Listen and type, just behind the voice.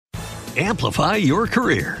Amplify your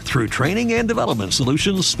career through training and development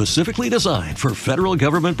solutions specifically designed for federal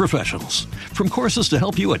government professionals. From courses to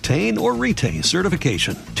help you attain or retain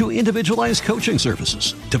certification, to individualized coaching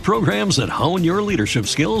services, to programs that hone your leadership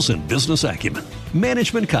skills and business acumen,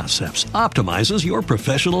 Management Concepts optimizes your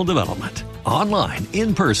professional development. Online,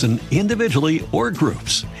 in person, individually, or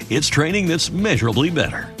groups, it's training that's measurably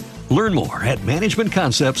better. Learn more at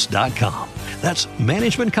managementconcepts.com. That's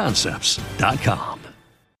managementconcepts.com.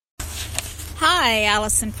 Hi,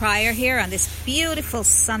 Alison Pryor here on this beautiful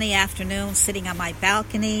sunny afternoon sitting on my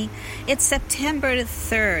balcony. It's September the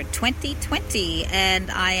 3rd, 2020,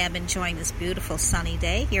 and I am enjoying this beautiful sunny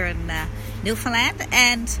day here in Newfoundland.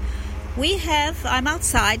 And I'm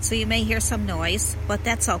outside, so you may hear some noise, but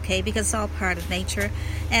that's okay because it's all part of nature.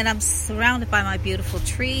 And I'm surrounded by my beautiful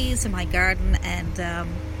trees in my garden, and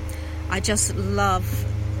I just love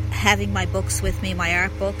having my books with me, my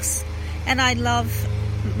art books. And I love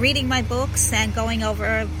reading my books and going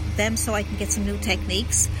over them so I can get some new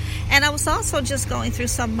techniques. And I was also just going through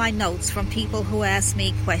some of my notes from people who ask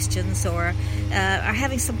me questions or are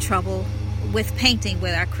having some trouble with painting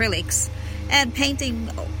with acrylics and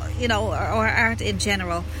painting, or art in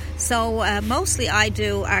general. So mostly I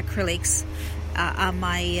do acrylics on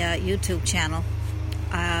my YouTube channel.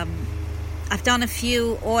 I've done a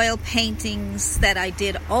few oil paintings that I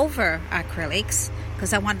did over acrylics,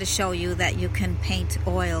 because I wanted to show you that you can paint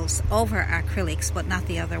oils over acrylics, but not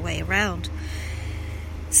the other way around.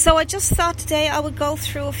 So I just thought today I would go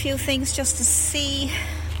through a few things just to see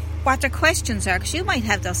what their questions are, because you might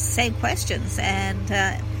have those same questions,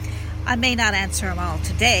 and I may not answer them all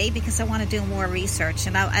today because I want to do more research,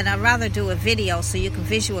 and I'd rather do a video so you can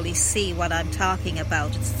visually see what I'm talking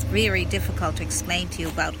about. It's very difficult to explain to you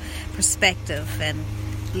about perspective and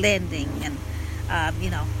blending and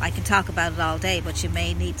I can talk about it all day, but you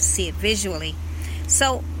may need to see it visually.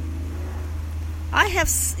 So I have,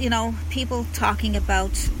 people talking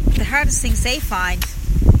about the hardest things they find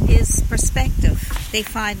is perspective. They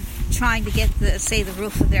find trying to get the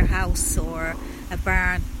roof of their house or a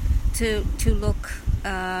barn to look,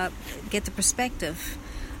 get the perspective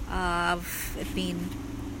of it being,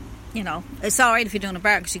 it's all right if you're doing a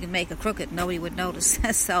barn because you can make it crooked. Nobody would notice.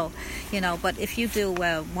 So, but if you do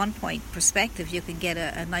one-point perspective, you can get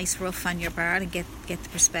a nice roof on your barn and get the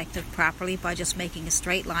perspective properly by just making a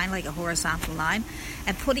straight line, like a horizontal line,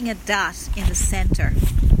 and putting a dot in the center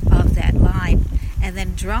of that line, and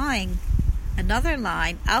then drawing another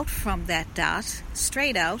line out from that dot,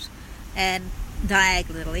 straight out, and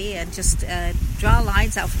diagonally, and just draw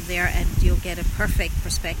lines out from there, and you'll get a perfect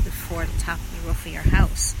perspective for the top of the roof of your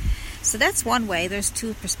house. So that's one way. There's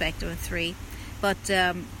two perspective and three, but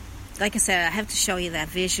like I said, I have to show you that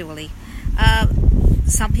visually.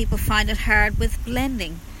 Some people find it hard with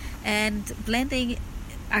blending, and blending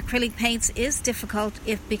acrylic paints is difficult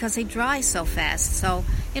because they dry so fast. So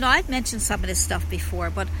I've mentioned some of this stuff before,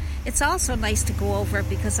 but it's also nice to go over it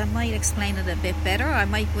because I might explain it a bit better. I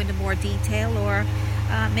might go into more detail, or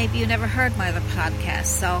maybe you never heard my other podcast.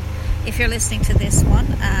 So if you're listening to this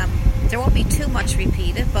one, there won't be too much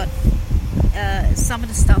repeated, but some of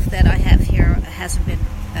the stuff that I have here hasn't been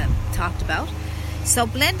talked about. So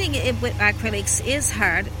blending it with acrylics is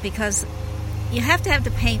hard because you have to have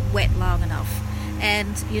the paint wet long enough,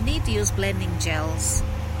 and you need to use blending gels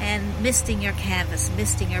and misting your canvas,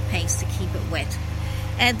 misting your paints to keep it wet.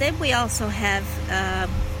 And then we also have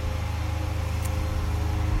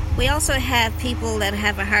people that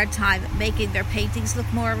have a hard time making their paintings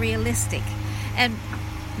look more realistic. And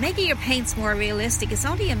making your paints more realistic is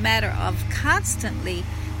only a matter of constantly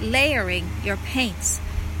layering your paints,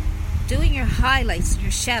 doing your highlights and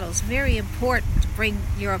your shadows. Very important to bring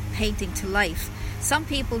your painting to life. Some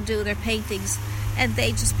people do their paintings and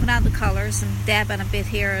they just put on the colors and dab on a bit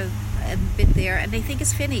here and a bit there, and they think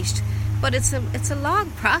it's finished. But it's a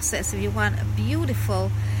long process if you want a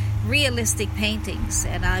beautiful, realistic paintings.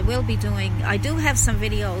 And I do have some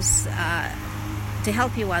videos to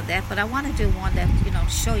help you on that, but I want to do one that,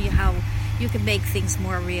 show you how you can make things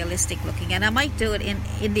more realistic looking. And I might do it in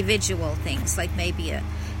individual things, like maybe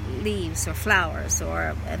leaves or flowers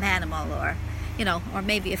or an animal, or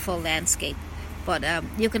maybe a full landscape. But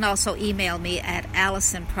you can also email me at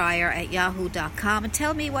alisonpryor@yahoo.com and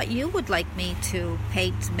tell me what you would like me to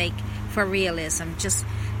paint, make for realism. Just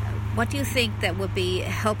what do you think that would be a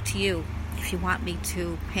help to you? If you want me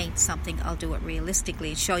to paint something, I'll do it realistically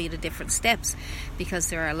and show you the different steps, because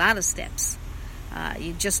there are a lot of steps.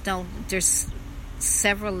 You just don't. There's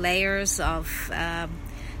several layers of.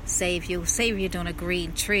 Say if you're doing a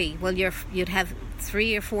green tree, well, you'd have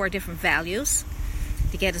 3 or 4 different values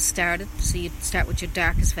to get it started. So you'd start with your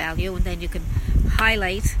darkest value, and then you can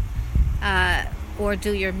highlight or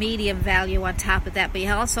do your medium value on top of that. But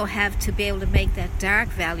you also have to be able to make that dark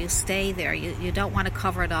value stay there. You don't want to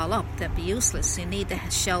cover it all up. That'd be useless. You need to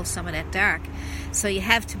show some of that dark. So you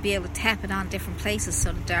have to be able to tap it on different places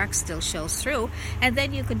so the dark still shows through. And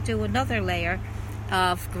then you can do another layer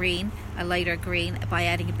of green, a lighter green, by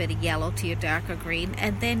adding a bit of yellow to your darker green,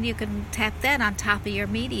 and then you can tap that on top of your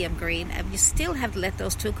medium green, and you still have to let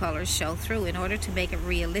those two colors show through in order to make it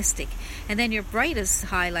realistic. And then your brightest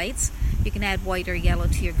highlights, you can add white or yellow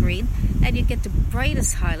to your green, and you get the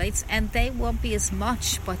brightest highlights, and they won't be as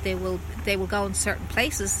much, but they will go in certain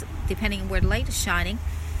places depending on where the light is shining,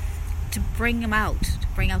 to bring them out, to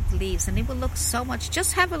bring out the leaves, and they will look so much.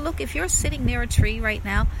 Just have a look. If you're sitting near a tree right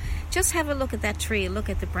now, just have a look at that tree and look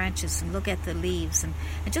at the branches and look at the leaves and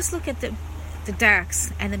just look at the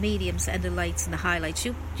darks and the mediums and the lights and the highlights.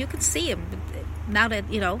 You can see them now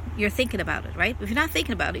that you're thinking about it, right? If you're not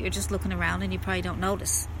thinking about it, you're just looking around and you probably don't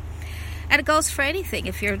notice. And it goes for anything.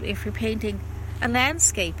 If you're painting a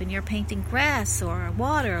landscape and you're painting grass or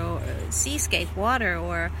water or seascape water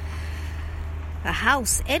or a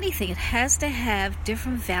house, anything, it has to have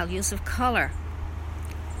different values of color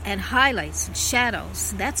and highlights and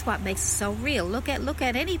shadows. That's what makes it so real. Look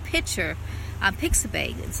at any picture on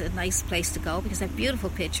Pixabay. It's a nice place to go because they have beautiful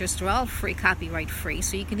pictures. They're all free, copyright free,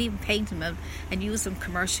 so you can even paint them and use them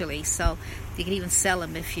commercially. So you can even sell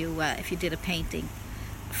them if you did a painting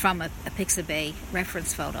from a Pixabay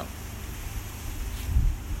reference photo.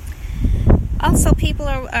 Also, people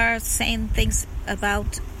are saying things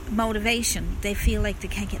about motivation. They feel like they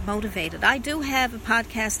can't get motivated. I do have a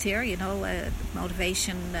podcast here,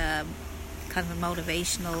 motivation, kind of a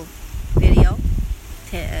motivational video,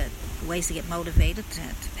 ways to get motivated to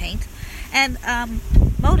paint. And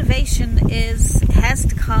motivation has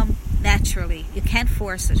to come naturally. You can't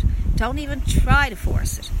force it. Don't even try to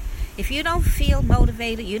force it. If you don't feel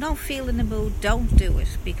motivated, you don't feel in the mood, don't do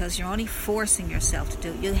it, because you're only forcing yourself to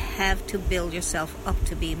do it. You have to build yourself up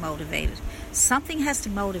to be motivated. Something has to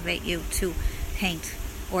motivate you to paint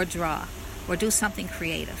or draw or do something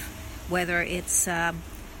creative, whether it's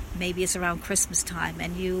maybe it's around Christmas time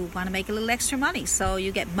and you want to make a little extra money, so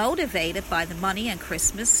you get motivated by the money and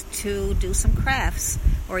Christmas to do some crafts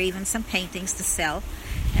or even some paintings to sell.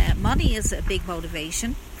 Money is a big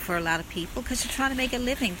motivation for a lot of people because you're trying to make a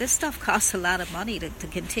living. This stuff costs a lot of money to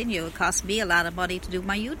continue. It costs me a lot of money to do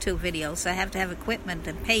my YouTube videos. I have to have equipment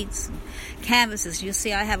and paints and canvases. You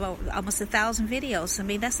see, I have almost 1,000 videos. I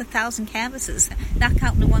mean, that's 1,000 canvases, not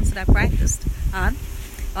counting the ones that I practiced on,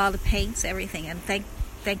 all the paints, everything. And thank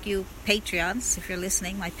you, Patreons, if you're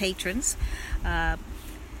listening, my patrons,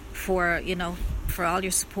 for all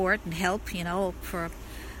your support and help.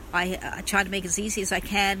 I try to make it as easy as I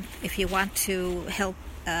can. If you want to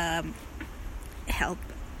help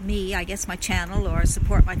me, I guess, my channel, or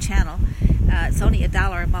support my channel, it's only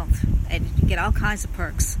 $1 a month, and you get all kinds of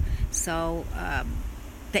perks, so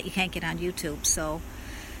that you can't get on YouTube. So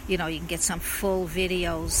you can get some full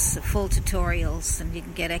videos, full tutorials, and you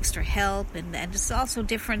can get extra help, and it's also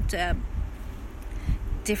different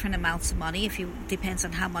amounts of money. Depends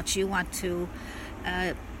on how much you want to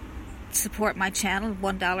support my channel.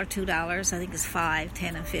 $1, $2, I think is $5,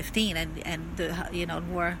 $10, and $15, and the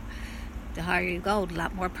higher you go, the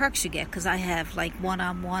lot more perks you get, because I have like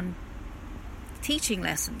one-on-one teaching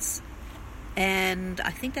lessons, and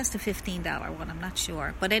I think that's the $15 one. I'm not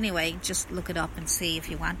sure, but anyway, just look it up and see if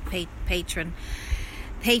you want. Patreon,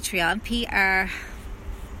 PRETERON,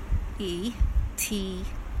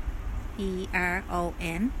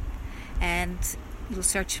 and you'll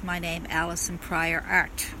search my name, Alison Pryor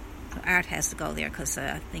Art. Art has to go there because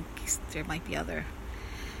I think there might be other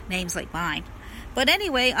names like mine. But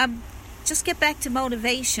anyway, just get back to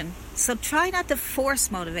motivation. So try not to force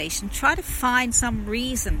motivation. Try to find some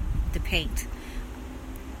reason to paint.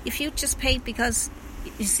 If you just paint because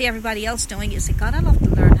you see everybody else doing it, you say, God, I'd love to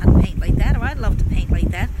learn how to paint like that, or I'd love to paint like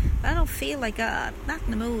that, but I don't feel like, not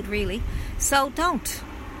in the mood really. So don't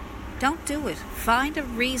do it. Find a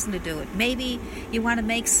reason to do it. Maybe you want to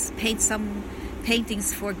paint some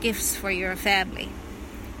paintings for gifts for your family.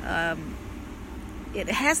 It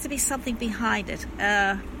has to be something behind it.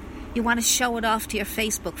 You want to show it off to your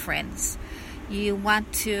Facebook friends. You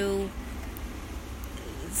want to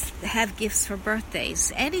have gifts for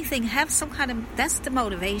birthdays. Anything, have some kind of, that's the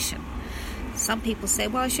motivation. Some people say,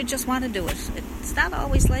 well, I should just want to do it. It's not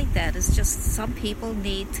always like that. It's just some people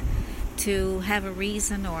need to have a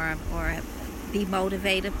reason or be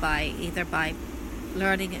motivated by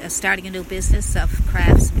learning, starting a new business of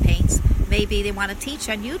crafts and paints. Maybe they want to teach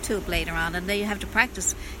on YouTube later on, and then you have to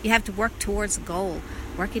practice. You have to work towards a goal.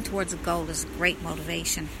 Working towards a goal is great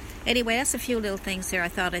motivation. anyway, that's a few little things there I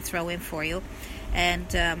thought I'd throw in for you.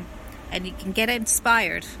 And you can get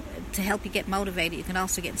inspired to help you get motivated. You can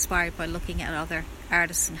also get inspired by looking at other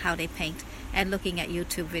artists and how they paint, and looking at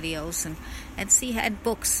YouTube videos and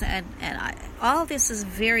books, and all this is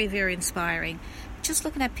very, very inspiring. Just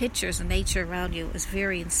looking at pictures and nature around you is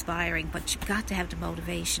very inspiring, but you've got to have the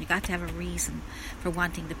motivation. You've got to have a reason for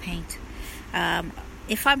wanting to paint.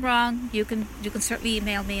 If I'm wrong, you can certainly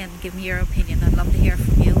email me and give me your opinion. I'd love to hear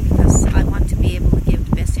from you, because I want to be able to give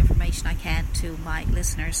the best information I can to my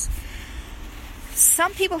listeners.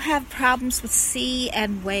 Some people have problems with sea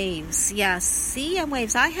and waves. Yes, sea and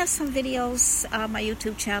waves. I have some videos on my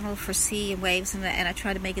YouTube channel for sea and waves, and I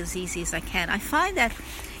try to make it as easy as I can. I find that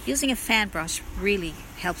using a fan brush really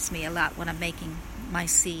helps me a lot when I'm making my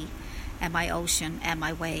sea and my ocean and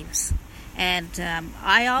my waves. And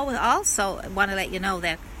I also want to let you know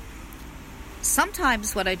that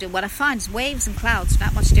sometimes what I find is waves and clouds,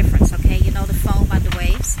 not much difference, okay? You know, the foam on the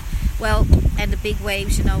waves. Well, and the big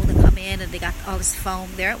waves, you know, they come in and they got all this foam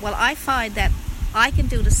there. Well, I find that I can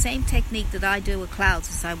do the same technique that I do with clouds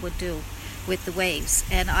as I would do with the waves.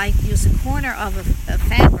 And I use a corner of a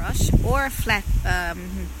fan brush or a flat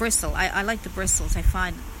bristle. I like the bristles. I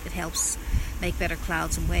find it helps make better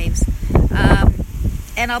clouds and waves.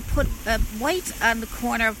 And I'll put white on the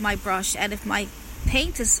corner of my brush, and if my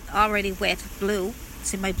paint is already wet, blue,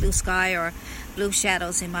 it's in my blue sky or blue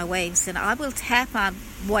shadows in my waves, then I will tap on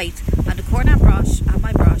white on the corner of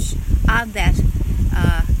my brush on that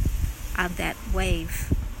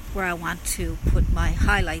wave where I want to put my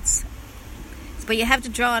highlights. But you have to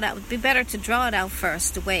draw it out. It would be better to draw it out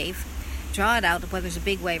first, the wave. Draw it out, whether it's a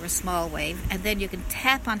big wave or small wave, and then you can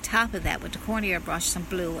tap on top of that with the corner of your brush some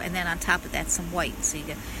blue, and then on top of that some white. So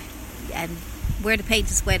and where the paint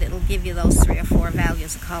is wet, it'll give you those 3 or 4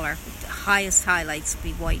 values of color. The highest highlights will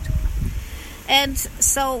be white. And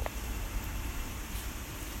so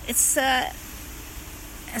it's a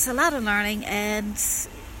lot of learning, and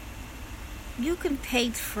you can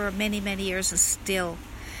paint for many, many years and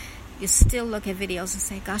you still look at videos and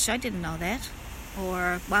say, gosh, I didn't know that.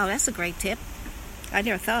 Or, wow, that's a great tip. I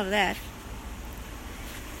never thought of that.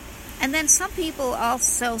 And then some people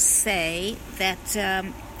also say that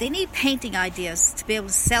they need painting ideas to be able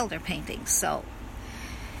to sell their paintings. So,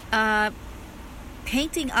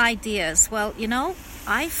 painting ideas. Well, you know,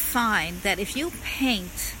 I find that if you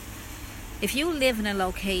live in a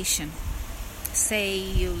location, say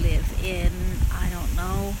you live in, I don't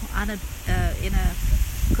know,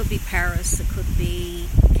 could be Paris, it could be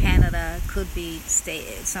Canada, it could be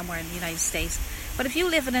somewhere in the United States. But if you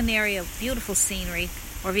live in an area of beautiful scenery,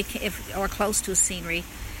 or close to a scenery,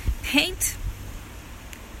 paint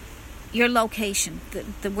your location,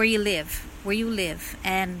 where you live,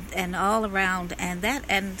 and all around,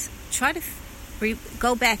 and try to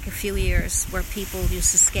go back a few years where people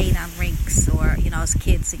used to skate on rinks, or, you know, as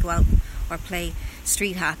kids they go out or play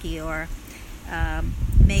street hockey, or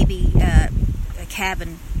maybe a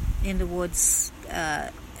cabin in the woods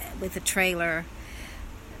with a trailer,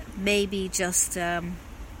 maybe just some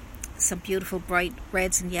beautiful bright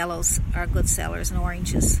reds and yellows are good sellers, and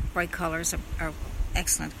oranges, bright colors are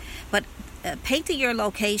excellent. But painting your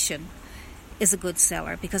location is a good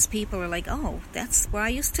seller, because people are like, oh, that's where I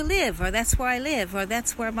used to live, or that's where I live, or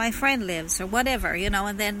that's where my friend lives, or whatever, you know,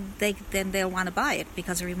 and then they'll want to buy it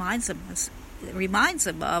because it reminds them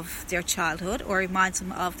of their childhood, or reminds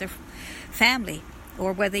them of their family,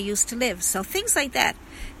 or where they used to live. So things like that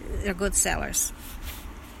are good sellers.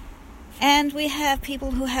 And we have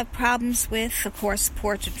people who have problems with, of course,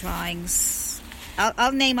 portrait drawings.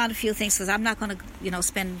 I'll name out a few things, because I'm not going to, you know,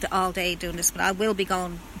 spend all day doing this, but I will be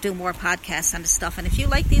going to do more podcasts on this stuff. And if you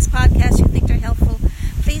like these podcasts, you think they're helpful,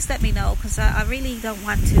 please let me know, because I really don't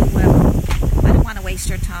want to. I don't want to waste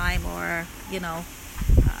your time, or, you know,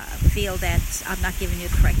 feel that I'm not giving you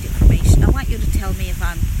correct information. I want you to tell me if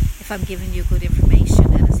I'm giving you good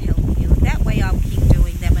information and it's helping you. That way, I'll keep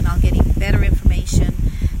doing them, and I'll get even better information,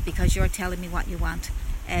 because you're telling me what you want,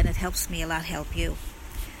 and it helps me a lot help you.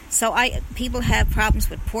 So people have problems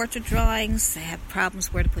with portrait drawings. They have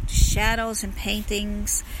problems where to put the shadows in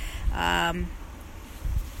paintings. They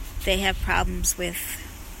have problems with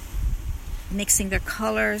mixing their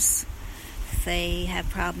colors. They have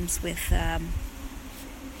problems with,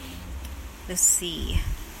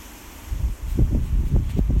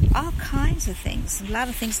 all kinds of things. A lot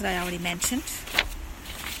of things that I already mentioned.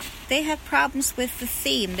 They have problems with the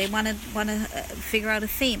theme. They want to figure out a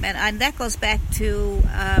theme, and that goes back to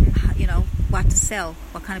you know, what to sell,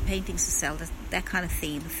 what kind of paintings to sell. That kind of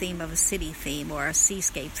theme, the theme of a city theme, or a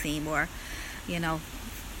seascape theme, or, you know,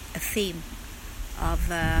 a theme of.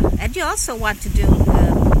 And you also want to do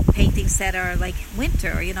paintings that are like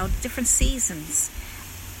winter, different seasons,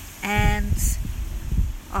 and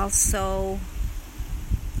also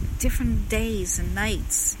different days and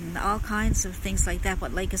nights and all kinds of things like that.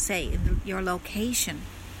 But like I say, in your location,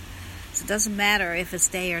 so it doesn't matter if it's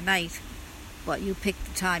day or night, but you pick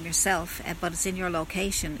the time yourself, but it's in your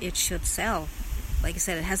location, it should sell. Like I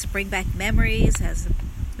said, it has to bring back memories, it has to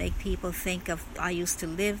make people think of, I used to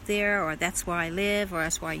live there, or that's where I live, or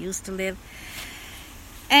that's where I used to live.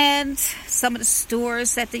 And some of the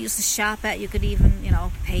stores that they used to shop at, you could even,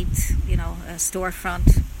 paint, a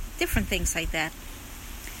storefront, different things like that.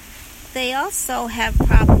 They also have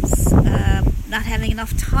problems not having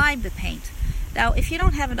enough time to paint. Now, if you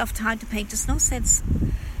don't have enough time to paint, there's no sense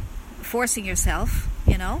forcing yourself,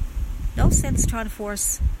 no sense trying to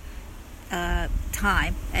force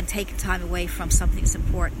time and taking time away from something that's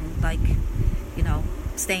important, like,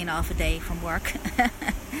 staying off a day from work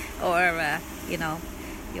or,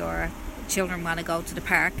 your children want to go to the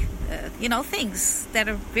park, things that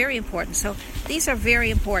are very important. So these are very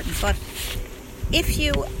important. But if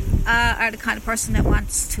you are the kind of person that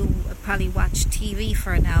wants to probably watch TV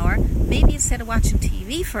for an hour, maybe instead of watching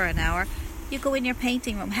TV for an hour, you go in your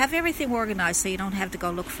painting room. Have everything organized so you don't have to go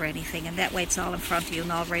look for anything, and that way it's all in front of you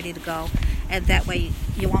and all ready to go, and that way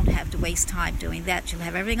you won't have to waste time doing that. You'll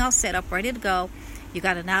have everything all set up, ready to go. You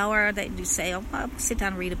got an hour that you say, I'll sit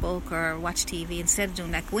down and read a book or watch TV. Instead of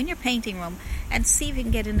doing that, go in your painting room and see if you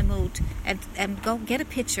can get in the mood and go get a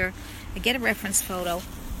picture and get a reference photo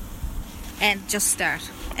and just start.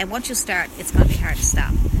 And once you start, it's going to be hard to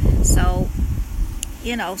stop. So,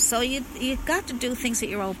 so you got to do things at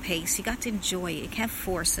your own pace. You got to enjoy it. You can't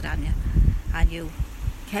force it on you.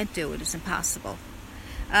 Can't do it. It's impossible.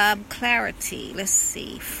 Clarity, let's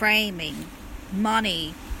see, framing,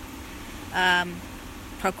 money,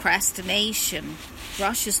 procrastination,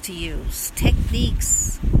 brushes to use,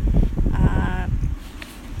 techniques,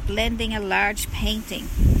 blending a large painting.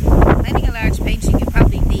 Blending a large painting, you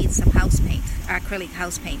probably need some house paint, acrylic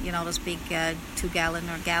house paint, those big 2-gallon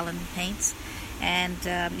or gallon paints. And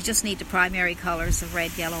you just need the primary colors of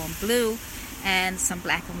red, yellow, and blue, and some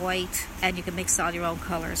black and white, and you can mix all your own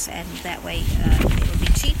colors, and that way it'll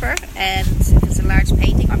be cheaper. And if it's a large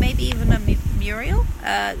painting, or maybe even a mural,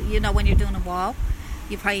 when you're doing a wall,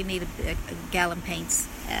 you probably need a gallon paints.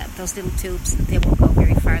 Those little tubes, they won't go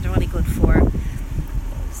very far. They're only good for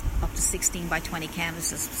up to 16 by 20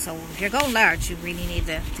 canvases. So if you're going large, you really need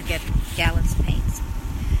to get gallons of paints.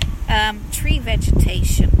 Tree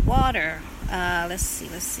vegetation, water. Let's see.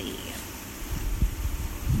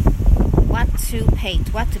 What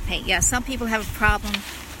to paint. Yeah, some people have a problem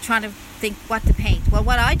trying to think what to paint. Well,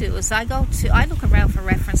 what I do is I look around for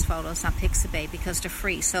reference photos on Pixabay because they're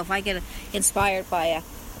free. So if I get inspired by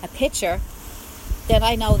a picture, then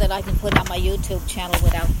I know that I can put it on my YouTube channel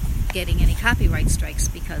without getting any copyright strikes,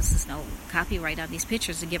 because there's no copyright on these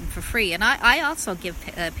pictures. I give them for free. And I also give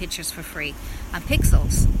pictures for free on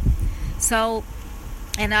Pixels. So,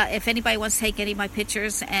 and if anybody wants to take any of my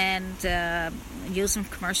pictures and use them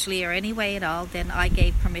commercially or any way at all, then I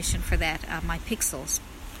gave permission for that on my Pixels.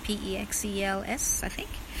 Pexels, I think.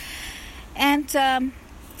 And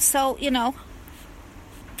so,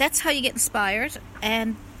 that's how you get inspired.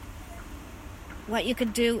 And what you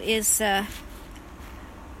could do is,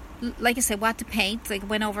 like I said, what to paint. Like,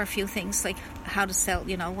 went over a few things, like how to sell,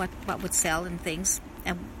 what would sell and things,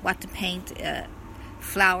 and what to paint.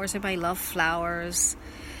 Flowers, everybody loves flowers.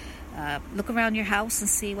 Look around your house and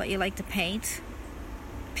see what you like to paint.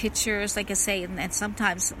 Pictures, like I say, and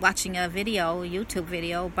sometimes watching a YouTube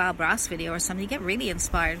video, Bob Ross video or something, you get really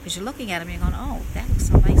inspired because you're looking at them and you're going, oh, that looks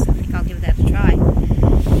so nice, I think I'll give that a try.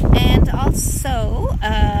 And also,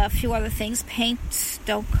 a few other things. Paint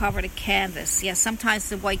don't cover the canvas. Yeah, sometimes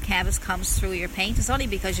the white canvas comes through your paint. It's only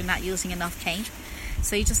because you're not using enough paint.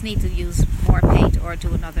 So you just need to use more paint or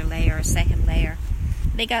do another layer, a second layer.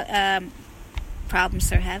 They got problems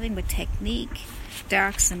they're having with technique,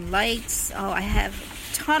 darks and lights. Oh, I have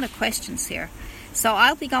a ton of questions here. So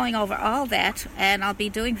I'll be going over all that, and I'll be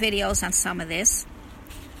doing videos on some of this.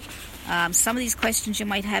 Some of these questions you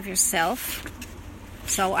might have yourself.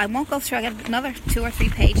 So I won't go through. I got another 2 or 3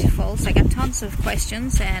 pages full. So I got tons of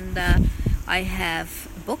questions, and I have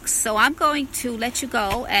books. So I'm going to let you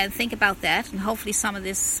go and think about that, and hopefully some of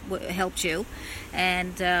this helped you.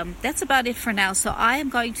 And that's about it for now. So I am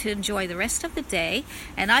going to enjoy the rest of the day,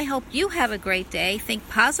 and I hope you have a great day. Think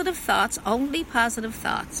positive thoughts, only positive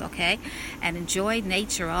thoughts, okay? And enjoy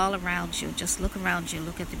nature all around you. Just look around you.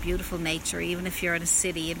 Look at the beautiful nature. Even if you're in a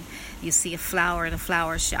city and you see a flower in a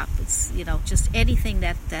flower shop, it's, just anything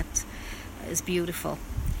that is beautiful.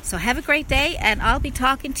 So have a great day, and I'll be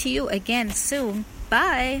talking to you again soon.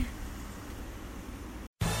 Bye.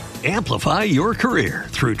 Amplify your career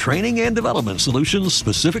through training and development solutions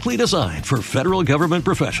specifically designed for federal government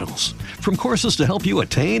professionals. From courses to help you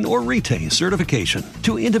attain or retain certification,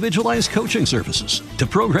 to individualized coaching services, to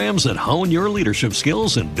programs that hone your leadership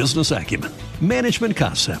skills and business acumen, Management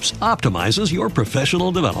Concepts optimizes your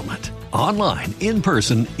professional development. Online, in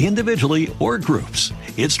person, individually, or groups,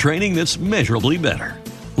 it's training that's measurably better.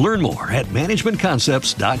 Learn more at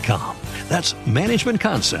managementconcepts.com. That's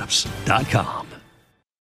managementconcepts.com.